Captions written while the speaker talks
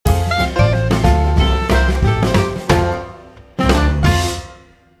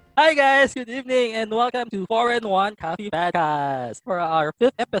Hi guys, good evening and welcome to 4-in-1 Coffee Podcast. For our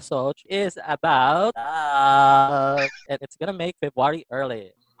fifth episode is about love. And it's gonna make February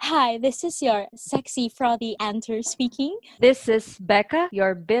early. Hi, this is your sexy frothy Anter speaking. This is Becca,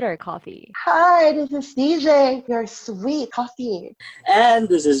 your bitter coffee. Hi, this is DJ, your sweet coffee. And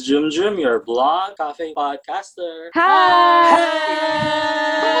this is Jum Jum, your blog coffee podcaster. Hi!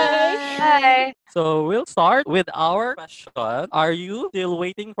 Hi! So we'll start with our question. Are you still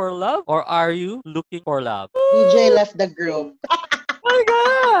waiting for love or are you looking for love? DJ left the group. Oh my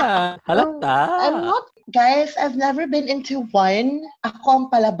God! Halata. I'm not, guys, I've never been into one. Ako ang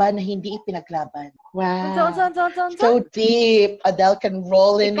palaban na hindi ipinaglaban. Wow. So deep. Adele can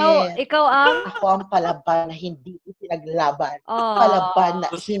roll in it. Ikaw ang? Ako ang palaban na hindi ipinaglaban. Oh. Palaban na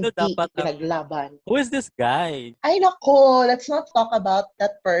So, sino hindi dapat ang- ipinaglaban. Who is this guy? Ay nako, let's not talk about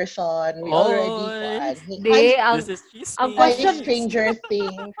that person. We already Oy. Di, ang, This is cheesy. ang question question- Stranger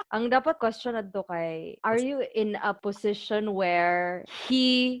Things. ang dapat question na to kay, are you in a position where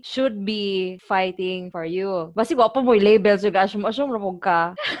he should be fighting for you? Basi ko pa mo label so assume ramog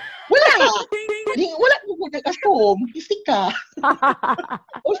ka. Wala! Wala ko nag-assume. Kasi ka.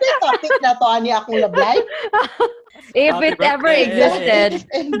 O sa topic na to, ani akong love life? If Happy it ever birthday. existed.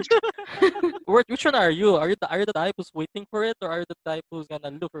 Which one are you? Are you the type who's waiting for it, or are you the type who's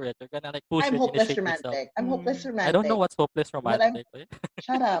gonna look for it? Or gonna like push I'm it, hopeless initiate yourself? romantic. I'm hopeless romantic. I don't know what's hopeless I'm- romantic.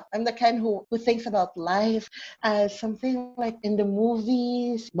 Shut up. I'm the kind who thinks about life as something like in the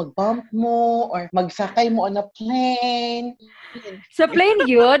movies, mag-bump mo or magsakay mo on a plane. Sa plane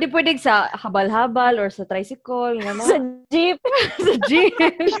yun, di pwedeng sa habal-habal or sa tricycle, nga Sa mo. jeep. Sa jeep.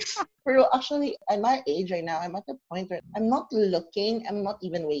 Pero actually, at my age right now, I'm at the point where I'm not looking, I'm not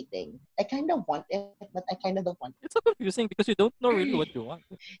even waiting. I kind of want it, but I kind of don't want it. It's so confusing because you don't know really what you want.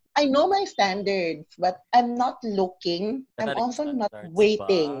 I know my standards, but I'm not looking. I'm Ganaling also not standards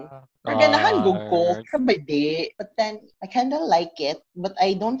waiting. ba? Kaganahan gug ko, Stars. sabay di. But then, I kind of like it, but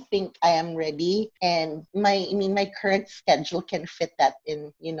I don't think I am ready. And my current schedule can fit that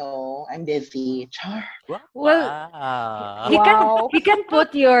in, I'm busy. Char. Well, Wow. He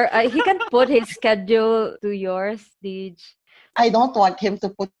can put his schedule to yours, Dij. I don't want him to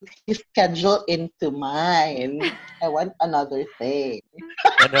put his schedule into mine. I want another thing.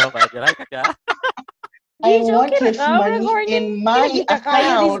 Ano ba? Diyan ka? I DJ, want okay na his ka? money Horny. in my Hindi ka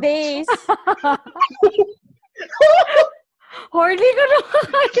kaya these account. days. Horny ka na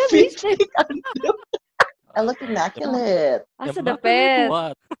kaya these days. I look immaculate. Asa Yeah, the pet?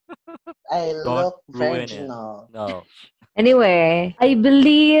 What? I Don't look ruin it. virginal. No. Anyway, I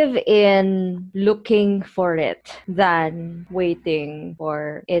believe in looking for it than waiting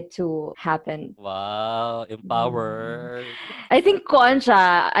for it to happen. Wow. Empowered. I think kuan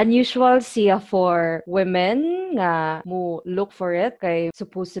siya, unusual siya for women nga mo look for it kay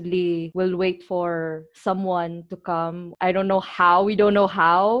supposedly will wait for someone to come. I don't know how, we don't know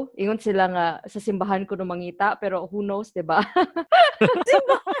how. Ingon sila nga sa simbahan ko no mangita pero who knows, 'di ba?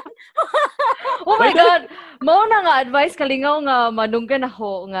 Oh my God! Mao na nga advice kalingaw nga manunggan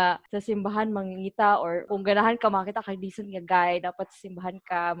ako nga sa simbahan mangita or kung ganahan ka makita kay decent nga guy dapat sa simbahan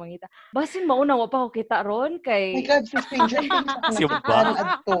ka mangita. Basin mao na wa pa ko kita ron Oh my kay God, si Stranger Things ako Simba. nakakaroon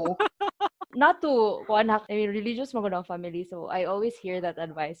adto. not to kuanak, I mean religious maguna family so I always hear that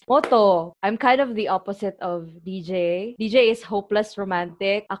advice. Moto, I'm kind of the opposite of DJ. DJ is hopeless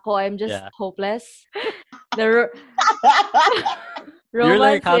romantic. Ako I'm just Yeah. hopeless. The You're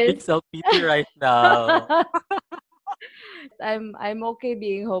like romance having is self-pity right now. I'm okay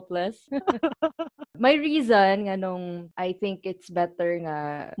being hopeless. My reason nga nung I think it's better nga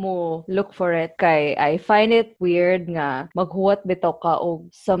mo look for it kay I find it weird nga maghuwat bitaw ka og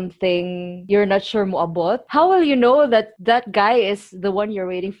something you're not sure mo abot. How will you know that that guy is the one you're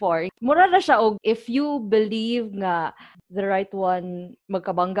waiting for? Mura na siya og if you believe nga the right one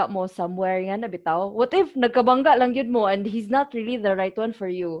magkabangga mo somewhere nga na bitaw. What if nagkabangga lang yun mo and he's not really the right one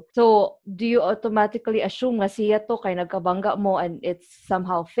for you? So, do you automatically assume nga siya to kay nagkabangga mo and it's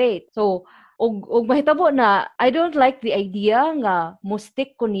somehow fate? So, og mahitabo na I don't like the idea nga mo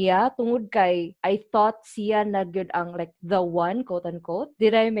stick ko niya tungod kay I thought siya na gyud ang like the one, quote unquote.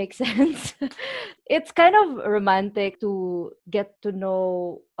 Did I make sense? It's kind of romantic to get to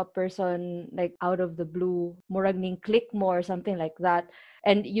know a person like out of the blue, murag ning click mo or something like that.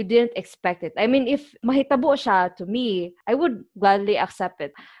 and you didn't expect it. I mean, if mahitabo siya to me, I would gladly accept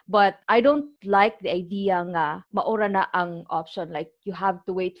it. But I don't like the idea nga maura na ang option. Like, you have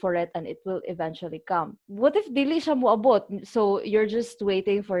to wait for it and it will eventually come. What if dili siya moabot? So, you're just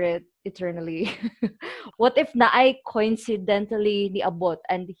waiting for it eternally. What if naay coincidentally niabot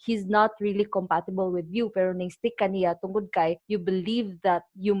and he's not really compatible with you pero ning stick ka niya tungod kay you believe that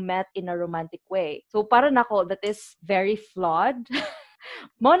you met in a romantic way. So, para nako, that is very flawed.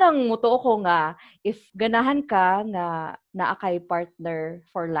 Mo nang mutuo ko nga, if ganahan ka nga naa kay partner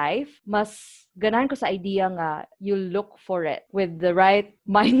for life, mas ganahan ko sa idea nga you look for it with the right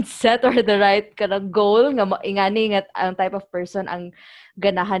mindset or the right kanang goal nga ingani nga ang type of person ang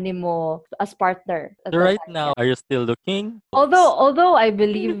ganahan nimo as partner. So right now, are you still looking? Although I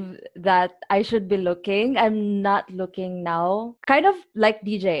believe that I should be looking, I'm not looking now. Kind of like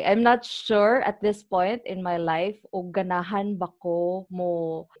DJ, I'm not sure at this point in my life o ganahan ba ko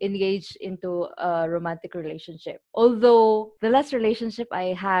mo engage into a romantic relationship. Although the last relationship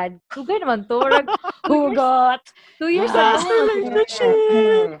I had, sugay naman to, Hugot. 2 years Last ago.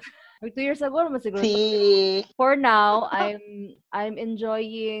 relationship. 2 years ago naman siguro. See, For now, I'm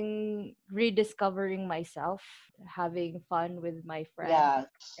enjoying rediscovering myself, having fun with my friends yeah.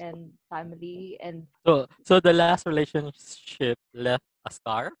 and family, and So the last relationship left a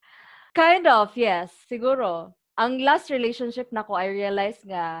scar? kind of, yes, siguro. Ang last relationship na ko, I realized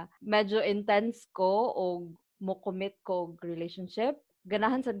nga medyo intense ko o mo commit ko og relationship.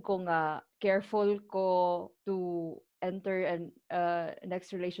 Ganahan sad ko nga careful ko to enter an next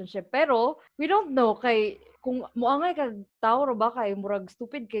relationship. Pero we don't know kay kung moangay kag tao ra ba kay murag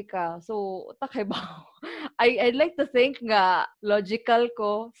stupid kay ka. So ta kay ba. I'd like to think nga logical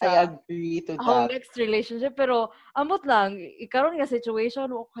ko I sa agree to akong that. next relationship, pero amot lang ikaron nga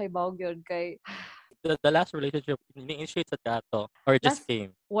situation mo kay bawg yun kay The last relationship, ni-initiate sa dato or just Last-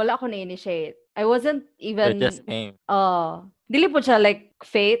 came? wala ko na-initiate. I wasn't Or even just came? dili po siya like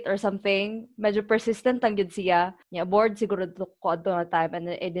fate or something. Medyo persistent ang yun siya. Yeah, bored siguro ko ato na time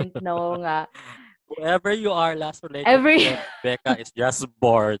and I didn't know nga Whoever you are, last relationship, Every- Becca is just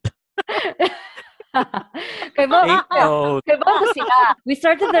bored. kay ba Take note. kay ba ko sila. We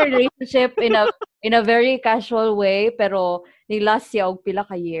started the relationship in a very casual way pero ni last siya og pila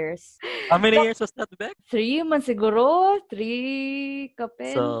ka years. How many years was that, Beck? 3 man siguro, 3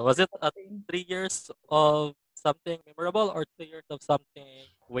 kapin. So, was it 3 years of something memorable or 3 years of something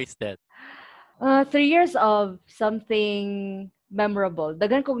wasted? 3 years of something memorable.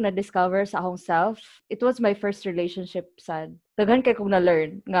 Daghan kong na-discover sa akong self. It was my first relationship, sad. Daghan kay kong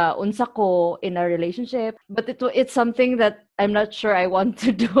na-learn nga unsa ko in a relationship. But it's something that I'm not sure I want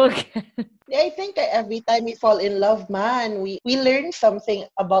to do again. I think every time we fall in love, man, we learn something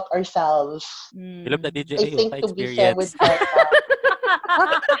about ourselves. You love the DJ, I think to be fair with experience.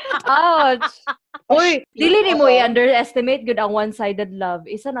 Becca. Ouch! Uy, dili ni mo i-underestimate good ang one-sided love.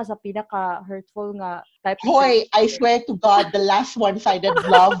 Isa na sa pinaka-hurtful nga type of Hoy, I swear to God, the last one-sided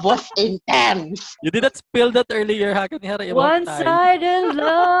love was intense. You didn't spill that earlier, ha? Kanihara, ibang time. one-sided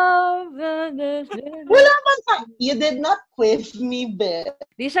love. Wala man ka. You did not quiz me, bitch.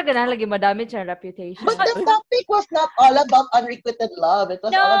 Di siya ganahan lagi madamit siya reputation. But the topic was not all about unrequited love. It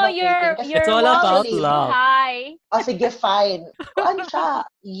was all No, about you're dating. Kasi It's all about actually, love. Hi. Oh, sige, fine. Ano siya?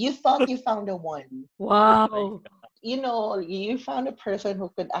 You thought you found the one. Wow. You know, you found a person who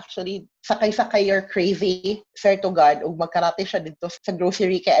could actually sakay-sakay your crazy, swear to God, ug magkarate siya dito sa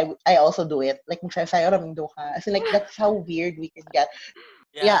grocery kay I also do it. Like, magsasayo raming duha. As in, like, that's how weird we can get.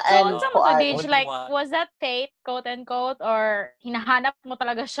 Yeah, So, and unsa ko, mo to, ah, Dij? only Like, one. was that fate, quote unquote, or hinahanap mo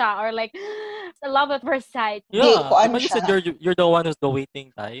talaga siya, or like, love at first sight? Yeah. kuan Diba you said siya. you're the one who's the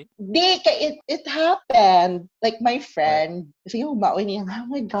waiting type? Di, it happened. Like my friend, sige, umaoy niya, oh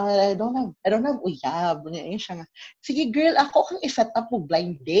my God, I don't have uyab. Niya siya nga, sige girl, ako kang iset up mo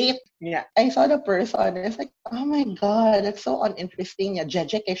blind date. Yeah. I saw the person, and it's like, oh my God, that's so uninteresting. Niya,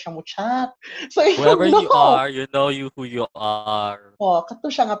 jeje kay siya mo chat. So, Whoever you you know. are, you know who you are. Oh, kato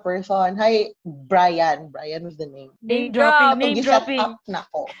siya nga person. Hi, Brian. Brian was the name. Name Katong dropping, name giset dropping. up na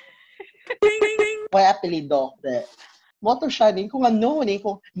ko. May apelido. Moto siya din kung ano ni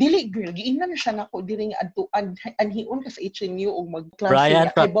ko dili girl giingnan siya nako dili nga adto anhiun ka sa HNU og magklase Brian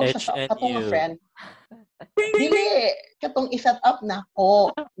niya. from Kay boss siya sa katong nga HNU. friend dili katong iset up na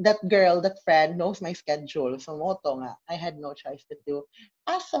ko that girl that friend knows my schedule so moto nga I had no choice but to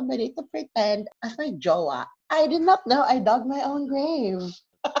ask somebody to pretend as my jowa. I did not know I dug my own grave.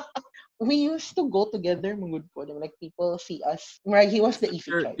 We used to go together mangud po like people see us he was the easy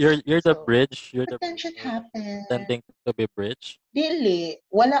choice. You're the So, bridge. You're the but then shit happened. tending to be bridge. Dili,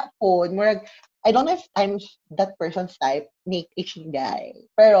 wala po. Murag, I don't know if I'm that person's type, Nick itching guy.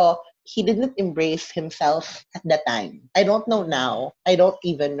 Pero he didn't embrace himself at the time. I don't know now. I don't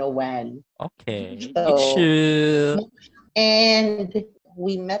even know when. Okay. So, Issue. and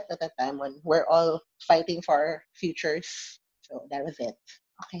we met at a time when we're all fighting for our futures. So that was it.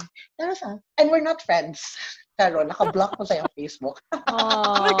 Okay. That was all. And we're not friends. Karo, naka-block ko sa'yo Facebook.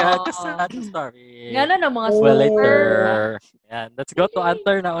 Oh my God, that's a sad story. Nga na ng mga Well, Oh. later. Yeah, let's go to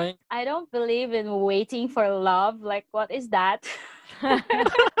Antar now. I don't believe in waiting for love. Like, what is that?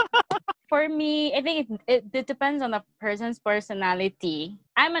 For me, I think it depends on the person's personality.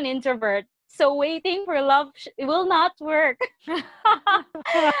 I'm an introvert, so waiting for love it will not work.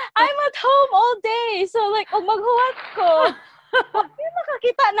 I'm at home all day, so like, maghuwat ko. Yung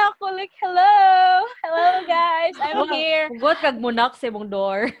nakakita na ako, like, hello guys, I'm here. Hugot kag munak sa imong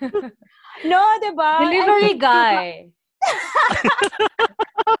door. No, diba? Delivery guy.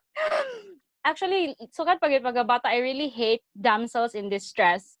 Actually, sukat pagkabata, I really hate damsels in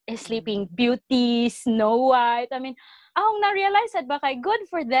distress. Sleeping Beauty, Snow White. I mean, na-realize ba kay good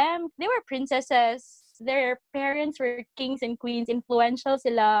for them. They were princesses. Their parents were kings and queens. Influential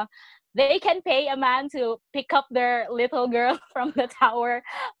sila. They can pay a man to pick up their little girl from the tower.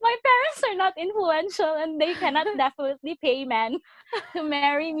 My parents are not influential and they cannot definitely pay men to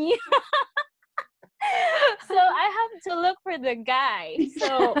marry me. So I have to look for the guy.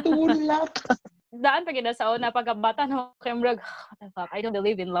 So Tulak. daan pa gina sa una pagkabata no Kimbrag, what the fuck, I don't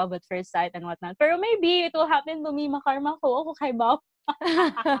believe in love at first sight and whatnot. Pero maybe it will happen to me, makarma ko ako kay Bob.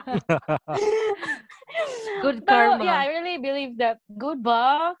 Good Pero karma. yeah, I really believe that good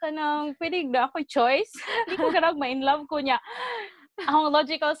ba kanang pwede na ako choice. Hindi ko kanang ma-in love ko niya. Ang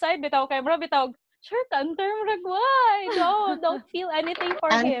logical side bitaw kay bro bitaw sure Antar murag why don't feel anything for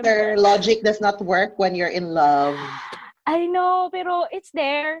him. Answer logic does not work when you're in love. I know, pero it's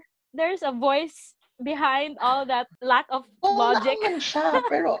there. There's a voice behind all that lack of logic. Naman siya,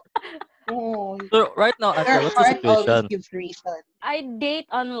 pero So right now, Antar, your what's the heart always situation? gives reason. I date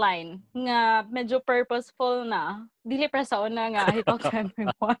online nga medyo purposeful na. Dili pa sa una nga hitaw sa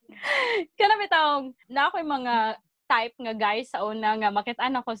everyone. Kana bitawng na ako'y mga type nga guys sa una nga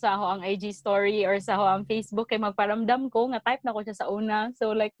makitaan ako sa ako ang IG story or sa ako ang Facebook kay magparamdam ko nga type na ko siya sa una.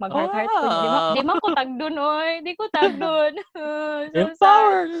 So like mag-heart ko. Wow. Di man ko tag dun, oy. Di ko tag dun. So sad.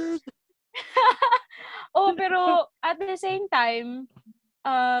 Empowered! Oh, pero at the same time,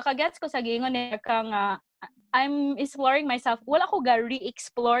 kagets ko sa gingon niya ka nga I'm exploring myself. Wala ko ga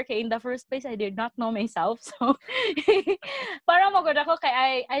re-explore kay in the first place I did not know myself. So para magod ako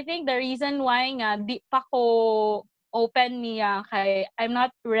kay I think the reason why nga di pa ko open niya kay I'm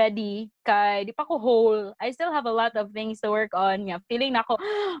not ready kay di pa ko whole. I still have a lot of things to work on. Nga feeling na ako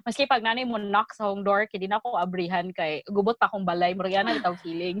maski pag nanay mo knock sa home door kay di na ako abrihan kay gubot pa akong balay murag yana bitaw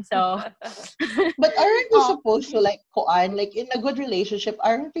feeling. So But aren't we supposed to like koan, like in a good relationship,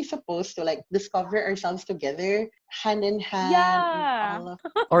 aren't we supposed to like discover ourselves together, hand in hand? Yeah. And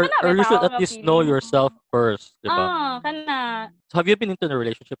all of Or you should bitaw at nga least know feeling. yourself first, diba? kana So have you been into a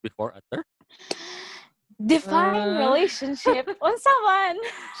relationship before, Antar? define relationship. Unsa man?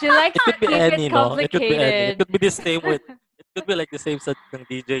 She likes It to could be keep any, it no? It could be any. It complicated. could be the same with, it could be like the same sa ng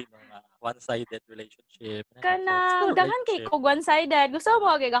DJ, no? One-sided relationship. Kana Still a daghan kay relationship. ko one-sided. Gusto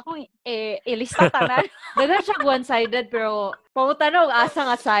mo kay akong ilista tanan. Dagan siya one-sided pero pangutanong asa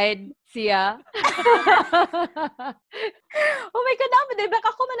nga side siya. Oh my God, naman din back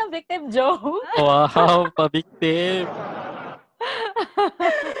ako man ang victim, Joe. Wow, pa-victim.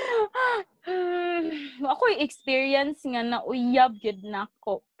 Ako experience nga na uyab gyud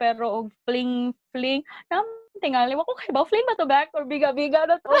nako pero og fling tingali ko kay ba fling ba to back or biga-biga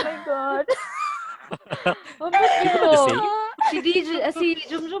na to? Oh my God. Is it the same? Si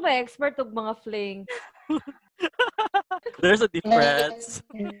Jumjum ay expert og mga fling. There's a difference.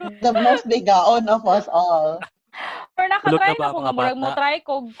 the most bigaon of us all. Or nakatry Tulog na ba na ko ang nga mga murag mo bata? try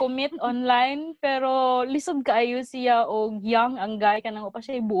ko commit online pero lisod kaayo siya og young ang guy kanang pa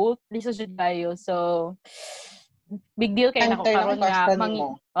siya buot lisod jud kayo. So big deal kay nako Antar, karon nga question mo.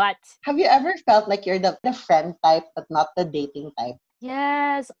 what? Have you ever felt like you're the friend type but not the dating type?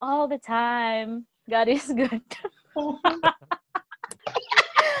 Yes, all the time. God is good.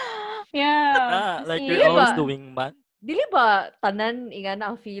 Yeah. Like See? you're always Diba? doing man. Dili ba tanan inga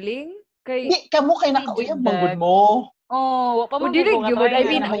na ang feeling? Kay Di, kamo kay nakauyab manggod mo. Oh, wa pa O, man dili ko gyud. I na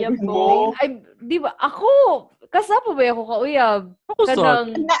mean, uyab mo. ko. ay di ba ako kasapa ba ako kauyab? Ako sa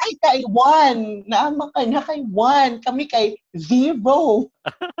Kanang Naay kay one. Naama kay na kay one. Kami kay zero.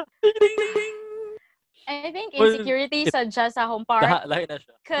 ding ding ding ding. I think Well, insecurity sa sa home part Lahi na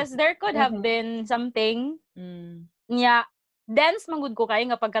siya. because there could have been something mm, niya dance magud ko kay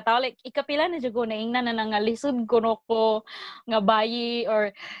nga pagkatao like ikapila na jud ko naingnan na nga lisod ko no ko nga bayi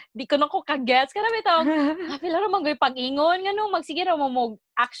or di ko na ko kagets kana bitaw kapila ra man gyud pag-ingon ngano magsige ra mo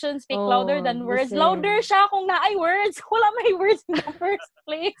actions speak louder than the words. same. Louder siya kung naay words. Wala may words in the first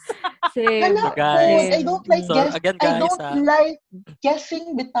place. Same. Kana, Guys, I don't like so guess. again, I guys, don't like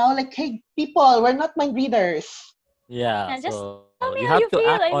guessing bitaw. Like, hey, people, we're not mind readers. yeah, Yeah, just so tell me you how have you to feel.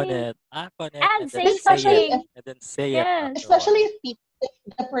 act I on mean, it. Act on it and and say then say it. something. And then say it Yes. Especially afterwards.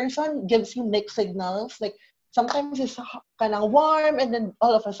 if the person gives you mixed signals. Like, sometimes it's kind of warm and then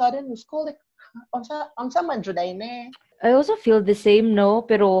all of a sudden it's cold. Like, on sa man juday ne. I also feel the same, no?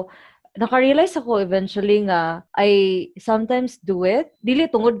 Pero naka-realize ako eventually nga I sometimes do it. Dili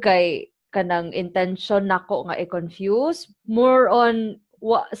tungod kay kanang intention nako nga i-confuse. More on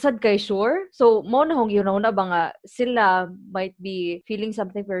sad kay sure. So, mo na hong yun na ba nga sila might be feeling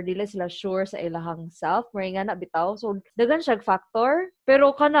something pero dili sila sure sa ilahang self. May nga na bitaw. So, dagan siya factor.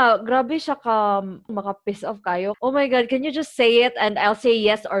 Pero kana, grabe siya ka maka-piss off kayo. Oh my God, can you just say it and I'll say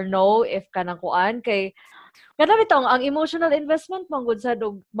yes or no if kanang kuan kay kada bitaw ang emotional investment manggod sa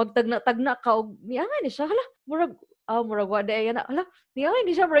dog magtagna-tagna ka og niangay ni siya hala murag wa day na hala niangay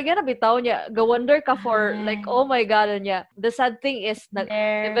ni siya murag na bitaw niya go wonder ka for like oh my god niya the sad thing is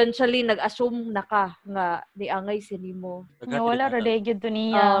There. eventually nag-assume na ka nga niangay si nimo Nga wala ra day gyud to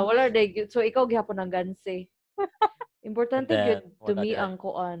niya. wala day gyud. So ikaw gihapon ang ganse importante And then, gyud to wala me day. ang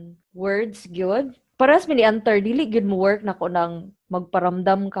kuan words gyud paras mini antar dili gyud mo work nako nang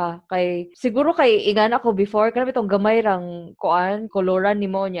magparamdam ka kay siguro kay ingana ko before kana bitong gamay rang kuan koloran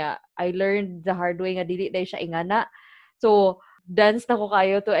nimo nya I learned the hard way nga dili day siya ingana so dance na ko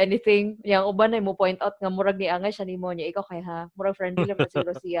kayo to anything yang uban ay mo point out nga murag ni angay siya nimo nya ikaw kay ha murag friendly lang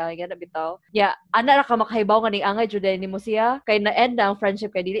siguro siya ingana bitaw ya ana ra ka makahibaw nga ning angay jud nimo siya kay na end ang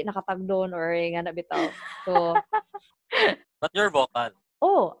friendship kay dili nakatagdon or ingana bitaw so But you're vocal.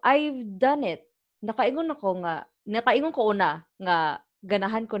 oh I've done it nakaingon ko una nga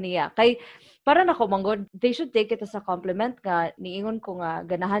ganahan ko niya kay para nako manggod they should take it as a compliment nga niingon ko nga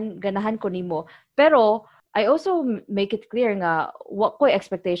ganahan ko nimo pero I also make it clear nga wa ko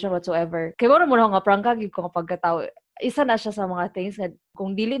expectation whatsoever kay mo nga prangka gid ko nga pagkatao isa na siya sa mga things nga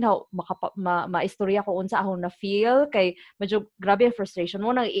kung dili na maistorya ko unsa ako na feel kay medyo grabe ang frustration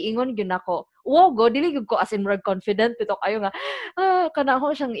mo nang iingon gyud nako wow go dili gyud ko as in murag confident bito kayo nga kana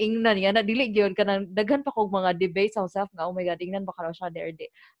ako siyang ingnan nga na dili gyud kanang daghan pa kog mga debates sa self nga oh my god ingnan ba kana siya there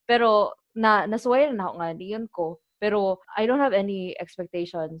pero nasuwayan na ako nga diyon ko pero I don't have any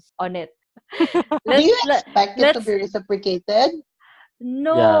expectations on it Do you expect it to be reciprocated?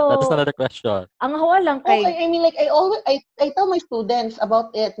 No. Yeah, that's another question. Ang hawa lang Oh, kay I mean, like, I tell my students about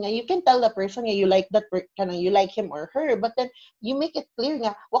it. Nga, you can tell the person nga you like that, you like him or her, but then you make it clear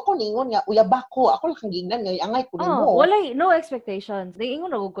nga, wako ningon nga, uyaba ko, ako lang gingnan nga, angay ko nimo. walay no expectations. Niingon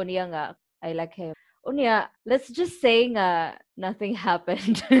na ko niya nga I like him. Unya, let's just say nga nothing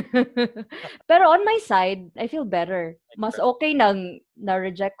happened. Pero on my side, I feel better. Mas okay nang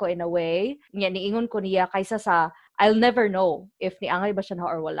na-reject ko in a way. Nga niingon ko niya kaysa sa I'll never know if niangay ba siya na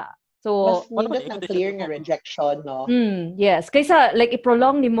or wala. So, mas nindot ng clear nga rejection, no? yes. Kaysa, like,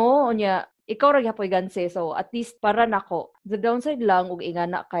 i-prolong ni mo, unya, ikaw ra gyapon ganse. So, at least para nako. The downside lang, ug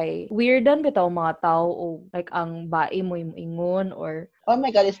ingana kay, weirdan bitaw mga tao, o like, ang bae mo ingon, or... Oh my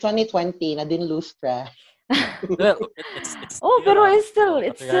God, it's 2020, na din lose track. Well, it's pero it's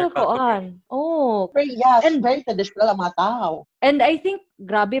still koan. Oh. Very, yes, very traditional ang mga tao. And I think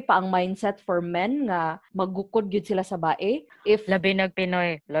grabe pa ang mindset for men nga maggukod gyud sila sa bae if Labi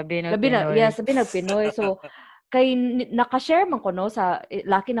nagpinoy. Yes, labi nagpinoy. So kay naka-share man ko no sa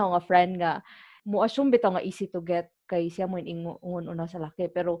laki na ako nga friend nga mo assume bitaw nga easy to get kay siya mo ingon una sa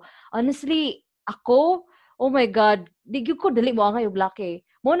laki pero honestly ako oh my god di gyud ko dili mo angay og laki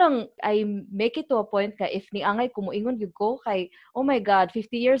mo nang I make it to a point ka if ni angay ko moingon gyud ko kay oh my god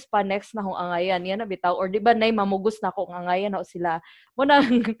 50 years pa next na hong angayan yan na bitaw or di ba nay mamugos na ko ang angayan na sila mo nang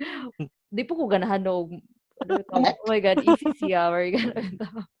di po ko ganahan og oh my god easy siya or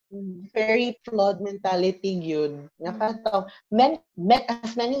very flawed mentality yun. Nakataw. Men,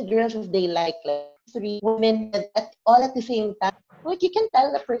 as many girls as they like 3 women all at the same time. Like, you can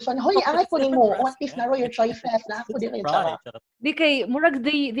tell the person, hoy, angay ko ni mo. At least narrow your choices. Na ako din rin siya. Di kay, murag,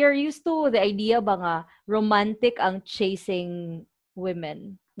 they're used to the idea ba nga, romantic ang chasing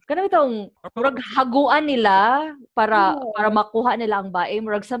women. Kana bitong murag haguan nila para makuha nila ang bae,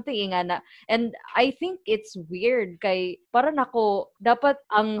 murag something ingana. And I think it's weird kay para nako dapat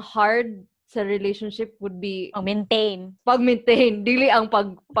ang hard sa relationship would be Maintain. pag-maintain, dili ang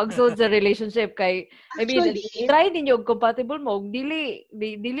pagsud sa relationship kay I mean, Actually, try ninyo compatible mo, dili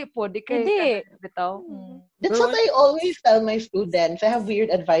po di kay Hindi. bitaw. that's what I always tell my students. I have weird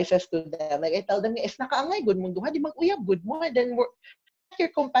advices to them. Like I tell them, is nakaangay good mo duha, di mag-uyab good mo, and then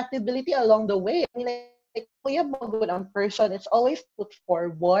your compatibility along the way. I mean, like uyab mo good ang person. It's always put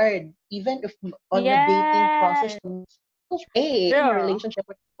forward, even if on the dating process. In a relationship,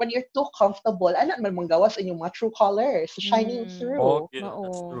 when you're too comfortable, anak man manggawas inyong mga true colors shining through. Oh, yeah,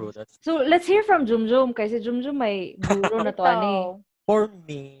 that's true. So, let's hear from Jumjum kasi Jumjum may guro na to ani. For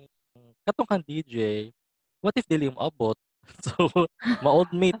me, katong kang DJ, what if dili mo abot? So,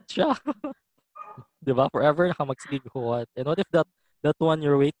 ma-old mate siya. Diba? Forever nakamagsigiguhat. And what if that one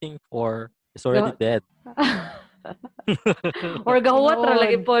you're waiting for is already dead? Or gahuwat ra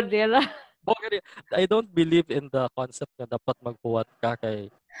lagi pod nila. I don't believe in the concept na dapat maghuwat ka kay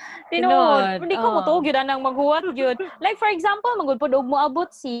Tinuod. Hindi ko motog yun nang maghuwat yun. Like for example, magulpod og moabot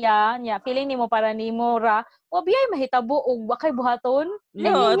siya, nya feeling nimo para nimo ra, wa biyay mahitabo og wakay buhaton.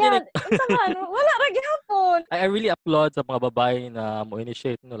 No, Like, unsa man, wala ra gyapon. I really applaud sa mga babae na mo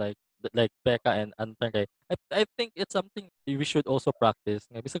initiate like Becca and Anton kay I think it's something we should also practice.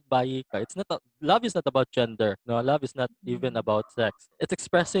 Nga bisag bayi ka, love is not about gender. No, love is not even about sex. It's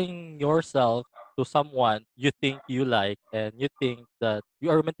expressing yourself to someone you think you like and you think that you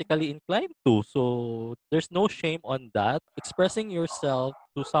are romantically inclined to. So there's no shame on that. Expressing yourself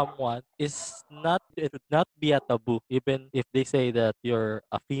to someone it would not be a taboo, even if they say that you're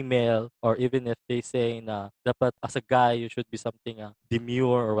a female, or even if they say na dapat as a guy you should be something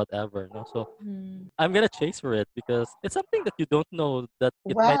demure or whatever. No, so I'm gonna chase for it because it's something that you don't know that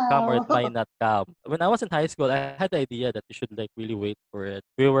it might come or it might not come. When I was in high school, I had the idea that you should like really wait for it.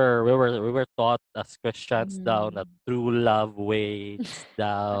 We were taught as Christians down that true love waits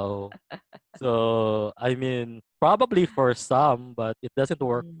down. So I mean, probably for some, but it doesn't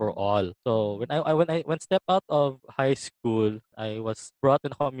work for all. So when I step out of high school, I was brought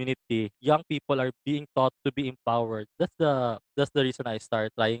in a community. Young people are being taught to be empowered. That's the reason I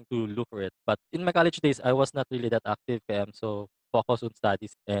started trying to look for it. But in my college days, I was not really that active. So focus on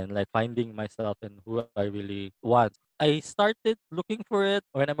studies and like finding myself and who I really want. I started looking for it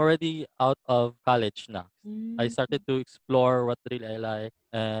when I'm already out of college now. I started to explore what really I like.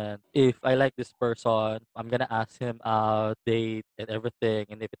 And if I like this person, I'm gonna ask him out, date, and everything.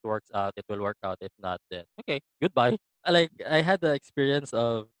 And if it works out, it will work out. If not, then okay, goodbye. I had the experience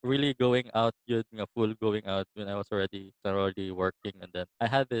of really going out, full going out when I was already working, and then I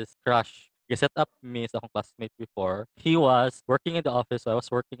had this crush. He set up me sa akong classmate before. He was working in the office, so I was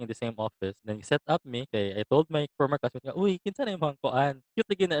working in the same office. Then he set up me. Okay, I told my former classmate, uy, kinsa na yung mga kuan?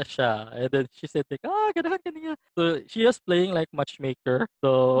 Cute lagi na siya. And then she said, like, ganahan ka niya. So she was playing like matchmaker.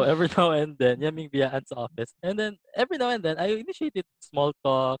 So every now and then, yaming biyaan sa office. And then every now and then, I initiated small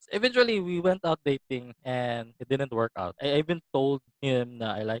talks. Eventually, we went out dating and it didn't work out. I even told him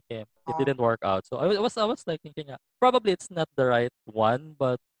na I like him. It didn't work out. So I was like thinking, probably it's not the right one,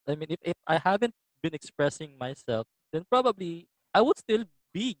 but I mean, if I haven't been expressing myself, then probably I would still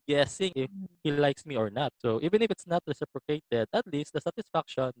be guessing if he likes me or not. So even if it's not reciprocated, at least the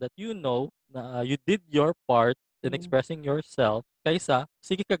satisfaction that you know na you did your part in expressing yourself, kaysa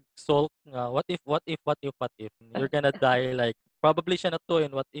sige kag sulk nga what if you're gonna die like probably siya na to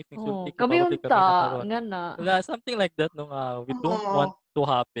and what if kami probably kami unta na nga na. Something like that no we don't want to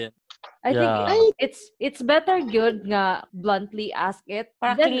happen. I think it's better good nga bluntly ask it.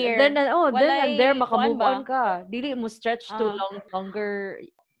 Para then, clear. Then and there kuan makamove ba? on ka. Dili mo stretch too longer.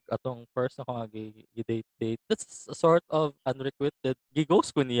 Atong first na ko nga date, that's a sort of unrequited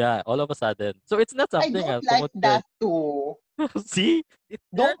gighost ko niya all of a sudden. So it's not I something don't like that too. See?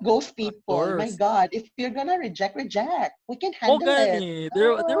 Don't ghost people. My God, if you're gonna reject. We can handle it.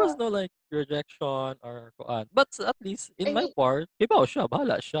 There was no like rejection or kuan. But at least in my part, ibaw siya,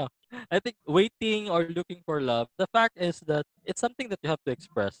 bahala siya. I think waiting or looking for love, the fact is that it's something that you have to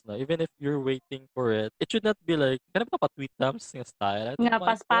express. No? Even if you're waiting for it, it should not be like, kanina pa tweet thumbs nga style. Nga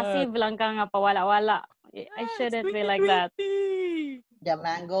passive lang ka nga pawala-wala. I shouldn't be like that. The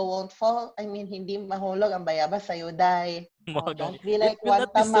mango won't fall. I mean, hindi mahulog ang bayabas sa'yo, day. Don't be like it will one not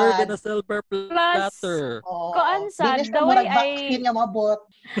be served in tamad. a silver platter. Kuan sad, Dinis the na way murag vaccine nga mabot.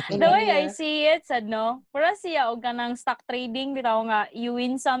 The way I see it, sad no, para siya og kanang stock trading, bitaw nga, you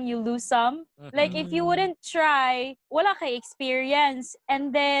win some, you lose some. Like, if you wouldn't try, wala kay experience.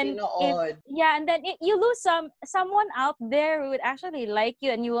 And then, you lose someone out there who would actually like you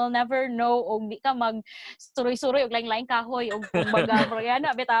and you will never know og di ka mag suroy-suroy og laing-laing kahoy og baga,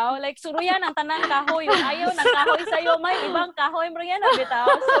 bitaw. Like, suruyan ang tanang kahoy, og ayaw ng kahoy sa'yo, may iba bang kahoy mo yan na bitaw.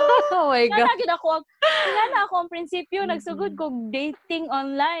 So, Oh my God. Kaya ako ang prinsipyo, nagsugod ko dating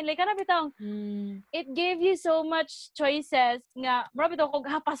online. Like, kana bitaw, it gave you so much choices nga, bro, bitaw ko,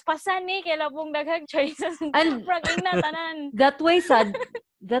 paspasan ni, kaya labong daghang choices. And Praging na, tanan. that way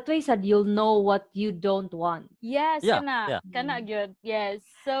sad you'll know what you don't want. Yes, Yeah, kana. yeah. Kana, good. Yes.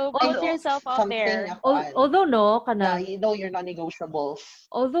 So, I put know yourself out something there. na kuan. Although no, Na kanang, you know your non-negotiables.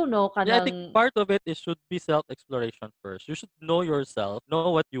 Yeah, I think part of it is should be self-exploration first. You should know yourself, know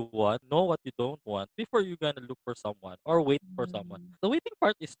what you want, know what you don't want before you're gonna look for someone or wait for someone. The waiting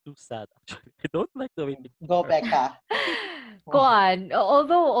part is too sad, actually. I don't like the waiting Go, part. Becca. Kuan,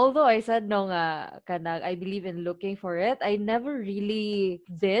 although I said no nga kanang I believe in looking for it, I never really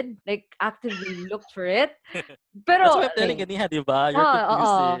did like actively looked for it. That's Pero why I'm telling Aniha, di ba? You're oo.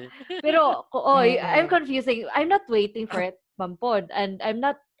 confusing. Pero I'm Mm. confusing. I'm not waiting for it, pampod, and I'm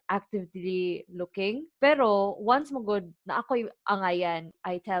not actively looking. Pero once mo good na ako yung angayan,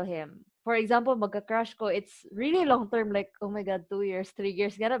 I tell him. For example, magka-crush ko, it's really long term, like, oh my God, 2 years, 3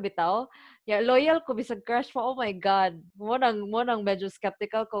 years, gana bitaw. Yeah, loyal ko, bisag crush pa, oh my God. Mo nang medyo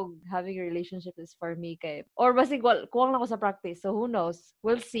skeptical kung having a relationship is for me kay. Or basig, kuwang lang ko sa practice, so who knows?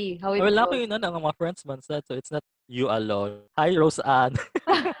 We'll see how it Well, ako goes. yun ang mga friends man said, so it's not you alone. Hi, Roseanne.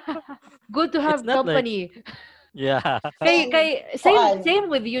 Good to It's have not like, company. yeah. Same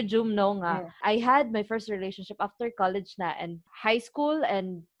with you, Jum, no nga. Mm. I had my first relationship after college na, and high school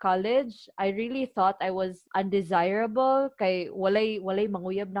and college, I really thought I was undesirable kay walay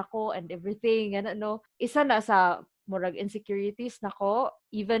manguyab nako and everything, and no. Isa na sa murag insecurities nako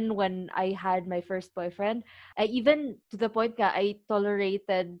even when I had my first boyfriend. I even to the point nga I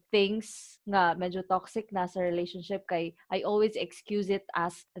tolerated things nga medyo toxic na sa relationship kay I always excuse it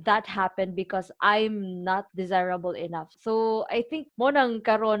as that happened because I'm not desirable enough. So I think mo nang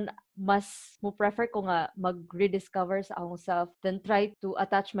karon mas mo prefer ko nga mag-rediscover sa akong self than try to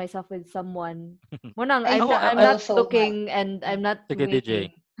attach myself with someone. Mo nang I I'm Ako, not, I'm I, not also looking and I'm not sige,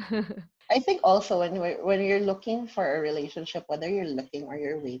 DJ. waiting. I think also when you're looking for a relationship, whether you're looking or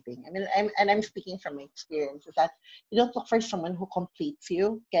you're waiting, I mean, I'm speaking from my experience, is that you don't look for someone who completes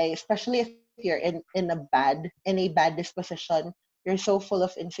you, okay? Especially if you're in a bad disposition, you're so full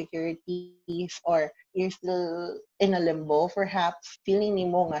of insecurities, or you're still in a limbo, perhaps feeling ni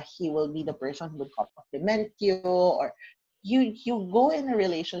mo nga he will be the person who will compliment you, or you go in a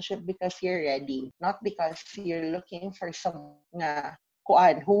relationship because you're ready, not because you're looking for someone nga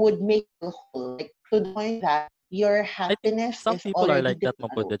kuan who would make you whole, like to the point that your I think happiness some is people are already like that, defined.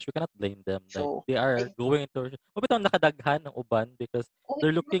 Mampudage. You cannot blame them. Like, So they are going into... Mabitaw nakadaghan ng uban because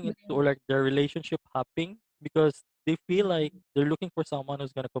they're looking into like their relationship hopping because they feel like they're looking for someone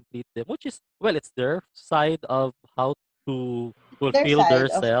who's gonna complete them, which is, well, it's their side of how to their fulfill side their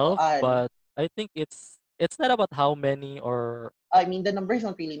of self, kuan, but I think it's not about how many or... I mean, the numbers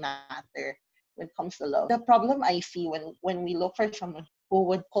don't really matter when it comes to love. The problem I see when we look for someone who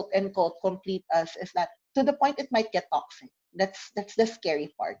would quote unquote complete us is that to the point it might get toxic. That's the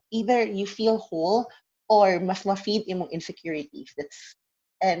scary part. Either you feel whole or mas ma-feed imong insecurities. That's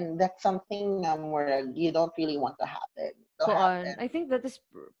something where you don't really want to happen. I think that is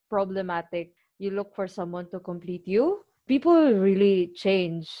problematic. You look for someone to complete you. People really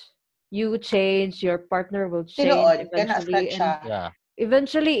change. You change, your partner will change Tinuod, kana eventually. siya. And Yeah.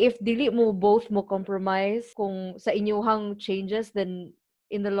 eventually, if dili mo both mo compromise kung sa inyuhang changes, then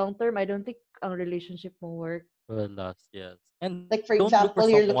in the long term, I don't think ang relationship mo work. Well, lost, yes. And Like for don't look for example,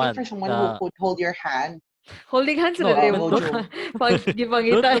 you're looking for someone someone who na... could hold your hand. Holding hands No, na but mo. Mojo.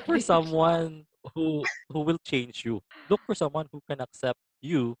 don't look for someone who will change you. Look for someone who can accept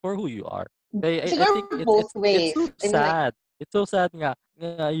you for who you are. I Siguro think both it's ways. so I mean, like, sad. It's so sad nga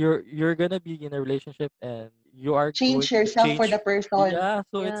you're gonna be in a relationship and you are going change to yourself for change. the person. Yeah,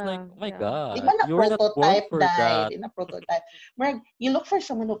 so it's like, Yeah, oh my yeah. Di God, ba na you're not born prototype for dahil? that. Di na prototype. Marag, you look for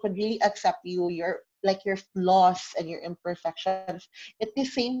someone who could really accept you, your flaws and your imperfections. At the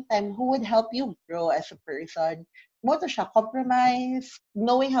same time, who would help you grow as a person. Mo to siya, compromise,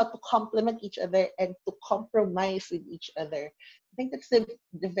 knowing how to complement each other and to compromise with each other. I think that's the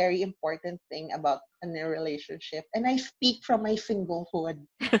very important thing about a new relationship. And I speak from my singlehood.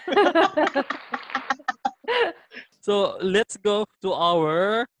 So let's go to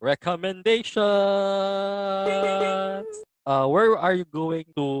our recommendations. Where are you going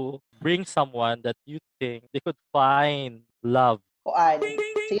to bring someone that you think they could find love? Kuan.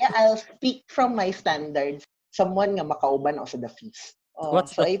 So yeah, I'll speak from my standards. Someone nga makauban ako sa the feast.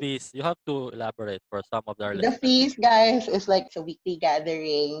 What's So the feast? You have to elaborate for some of our the listeners. feast, guys, is like a weekly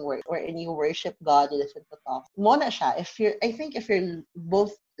gathering wherein you worship God, you listen to talk. Mo na siya. I think if you're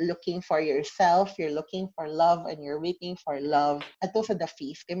both looking for yourself, you're looking for love, and you're waiting for love at sa the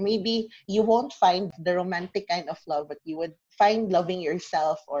feast. And maybe you won't find the romantic kind of love, but you would find loving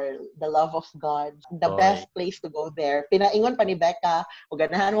yourself or the love of God. The best place to go there. Pinaingon pa ni Becca, o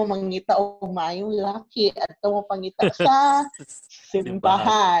ganahan mo mangita o mayong laki at mo pangita sa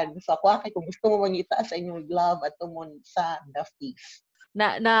simbahan. So ako kung gusto mo mangita sa inyong love at mo sa the feast.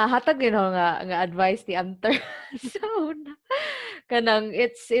 Na hatag nga advice ni Amter. So kanang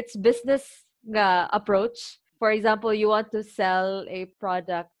it's business nga approach. For example, you want to sell a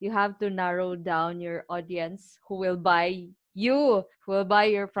product, you have to narrow down your audience who will buy your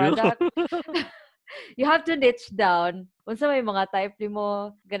product. You have to niche down. Unsa may mga type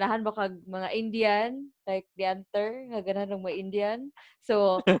nimo, ganahan ba kag mga Indian, like the Amter, nga ganahan ng mga Indian.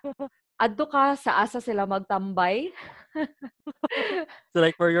 So adto ka sa asa sila magtambay. So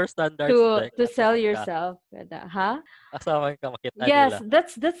like for your standards, to sell yourself. Asaman ka makita Yes, nila.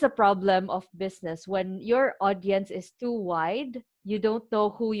 that's the problem of business. When your audience is too wide, you don't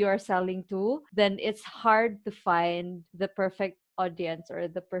know who you're selling to, then it's hard to find the perfect audience or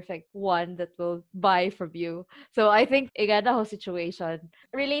the perfect one that will buy from you. So I think igana ho situation.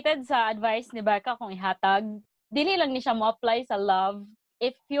 Related sa advice ni Becca kung ihatag, dili lang ni siya mo apply sa love.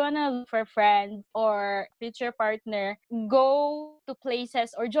 If you wanna look for friends or future partner, go to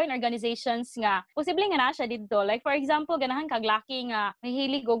places or join organizations nga posible nga na siya dito. Like for example, ganahan kag laki nga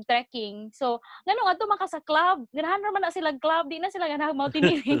mahilig og trekking. So, ngano adto man ka sa club, ganahan ra man na sila club, di na sila ganahan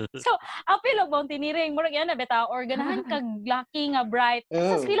mountaineering. So, apil og mountaineering, murag yan na beta or ganahan kag laki nga bright.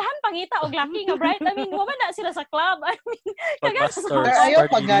 Sa eskwelahan pangita og laki nga bright. I mean, wa man na sila sa club. I mean, Ayaw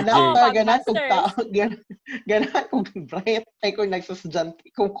pag ganahan kog tao, ganahan kog bright ay kung nagsasadyan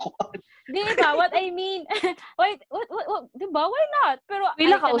kung kon. Di ba? What I mean, wait, what, di ba? Why not? Pero,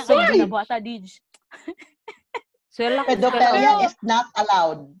 Pila ka usog na buhata, Dij. Pedophilia is not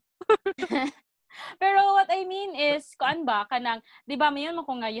allowed. Pero what I mean is, kuan ba, kanang, di ba, mayon mo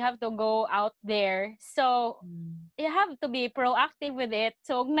kung nga, you have to go out there. So, you have to be proactive with it.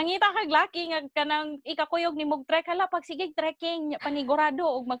 So, nangita kag laki nga kanang ikakuyog ni mog trek, hala, pag sige trekking, panigurado,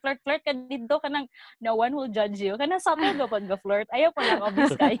 og mag-flirt-flirt ka dito, kanang no one will judge you. Kanang sapil go pag ga-flirt. Ayaw pa lang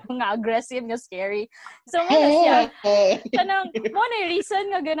obvious kayo nga aggressive, nga scary. So, ngayon siya, kanang, mo na reason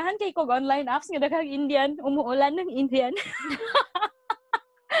nga ganahan kay kog online apps nga daghang Indian, umuulan ng Indian.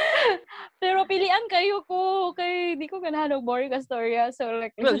 Pero pilian kayo ko kay di ko ganahan og boring ka storya. So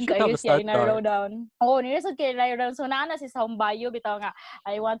like isod kayo siya na-narrow down. Niresod kayo na-narrow down. So naana si Saumbayo bitaw nga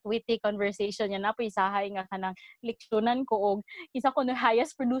I want witty conversation yan na po isahay nga kanang leksyonan ko og isa ko na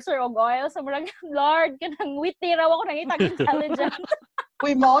highest producer og oil sa murag Lord kanang witty raw ako nangitag intelligent.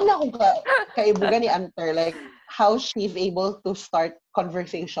 Uy, mauna ko kaibugan ni Amter, like, how she's able to start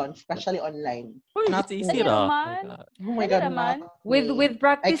conversations, especially online. It's easy ra. Oh my God, with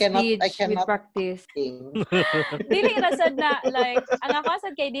practice, I cannot with practice. Dili rasad na, like, ang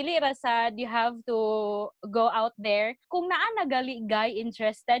akasad kay dili rasad, you have to go out there. Kung naa nagali guy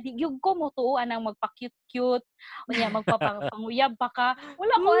interested, yung ko mo tuuan ang magpa-cute-cute, unya magpapanguyab pa ka,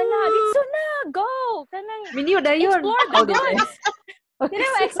 wala ko ana, dito na, go! Kanang, explore the goods. Dili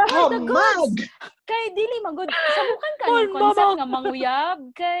ma-explore the goods. Kay dili magud sabukan ka ng concept nga manguyab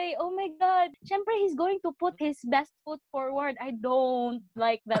kay oh my God, syempre he's going to put his best foot forward. I don't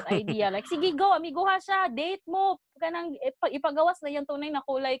like that idea. Like sige go, amigoha siya, date mo kanang ipagawas na yung tunay na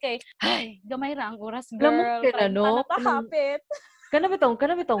kulay kay ay gamay ra ang oras girl. Natahapit. Kana bitong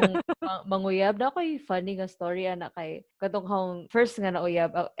manguyab na ko'y funny nga story ana kay katong hang first nga nauyab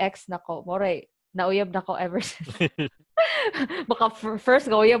ex nako moray nauyab na ko ever since. Baka first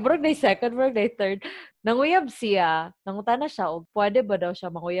nga uyab, bro, na second, bro, na third. Nanguyab siya, nanguta na siya, o pwede ba daw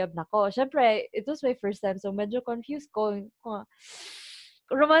siya manguyab na ko? Siyempre, it was my first time, so medyo confused ko.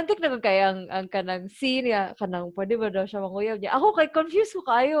 Romantic na kaya ang kanang scene niya, kanang pwede ba daw siya manguyab niya. Ako kay confused ko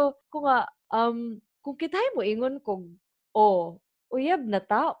kayo. Kung kung kitay mo ingon kung, uyab na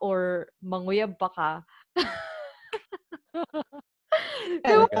ta or manguyab pa ka?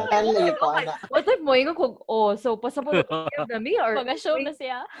 What if mo ingon kung so pasaport na me or mag-show na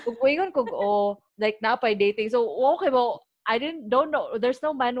siya kung ingon kung like napay dating so okay mo I don't know there's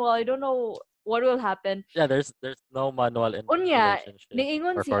no manual I don't know what will happen there's no manual in relationship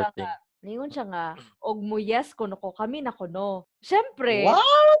niingon siya nga og mo yes kuno ko kami na kuno syempre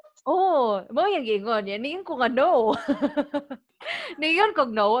what mo yung ingon yan niingon ko nga no niingon ko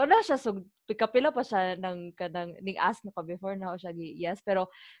no wala siya so kapila pa siya ng kanang ning ask mo ka before na siya yes pero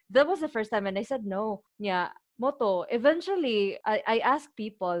that was the first time and I said no niya moto eventually I asked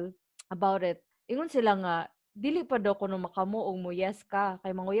people about it ingon sila nga dili pa daw kuno makamo og mo yes ka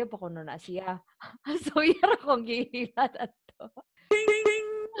kay manguyab pa kuno na siya so yara kong gihilan ato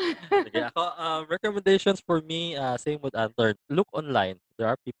Okay, ako, recommendations for me, same with Anton. Look online. There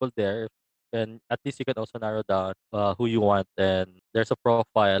are people there, and at least you can also narrow down who you want. And there's a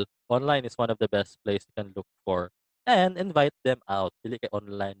profile. Online is one of the best place you can look for. And invite them out. Dili kay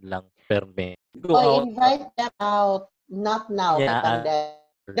online lang perme. Go Or out. invite them out, not now, kay Yeah,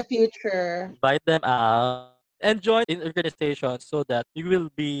 pandemic. The future. invite them out. And join in organizations so that you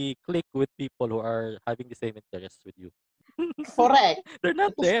will be click with people who are having the same interests with you. Correct. They're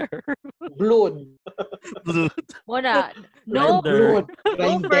not there. Blood. Muna, Right know, there. Blood.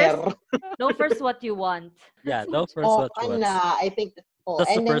 know Grinder. first what you want. Yeah, no first Oh, what you want. I think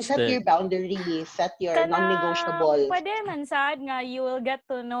That's the and then first set your thing. boundaries, set your non-negotiables. Pwede man sad nga you will get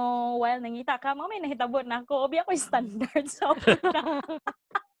to know while nangita ka mo may nahitabo na ako obi ako standard so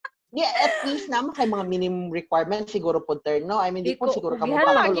Yeah, at least naman kay mga minimum requirements siguro po no? I mean, di po siguro ka Kugihan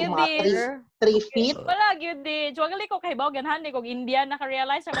mapakul lang og mga yun, 3 feet. wala gyud di juwagali ko kay baw ganhan di ko Indian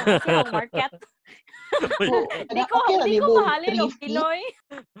naka-realize ako kasi ang market di ko mahalin og Pinoy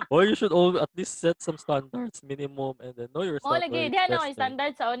Or you should all at least set some standards, minimum, and then know yourself. mo lagi diha na ko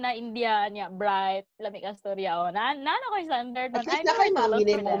standard sa una India niya bright lami ka storya o na ko standard At but least I na kayo know mga to look for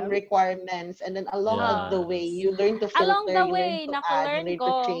minimum them. requirements and then along the way, Yes. you learn to filter, Along the you way, learn to add, naka-learn you learn ko.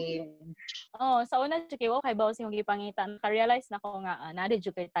 to change. Oh, sa una siya kiwo kay bawo siyang gipangitan. Ka-realize na ko nga na di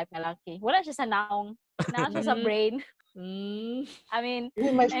jud kay type nga laki. Wala siya sa naong. Naa siya sa brain. I mean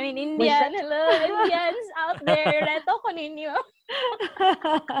My Indian, hello Indians out there. Reto ko ninyo.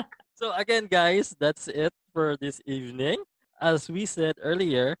 So again, guys, that's it for this evening. As we said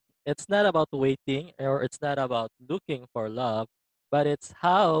earlier, it's not about waiting or it's not about looking for love, but it's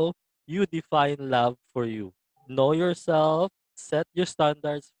how you define love for you. Know yourself, set your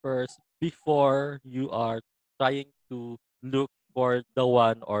standards first before you are trying to look for the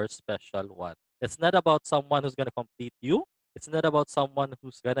one or special one. It's not about someone who's going to complete you. It's not about someone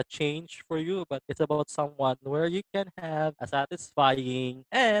who's gonna change for you, but it's about someone where you can have a satisfying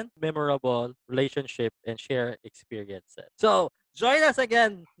and memorable relationship and share experiences. So join us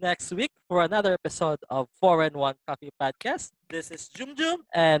again next week for another episode of 4 and 1 Coffee Podcast. This is Jum Jum,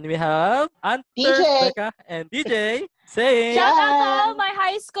 and we have Anter, DJ. Becca, and DJ saying Shout out to all my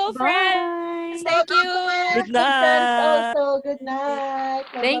high school friends. Thank you. good Friends night. also, good night.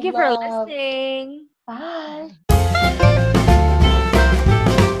 Thank you for listening. Bye.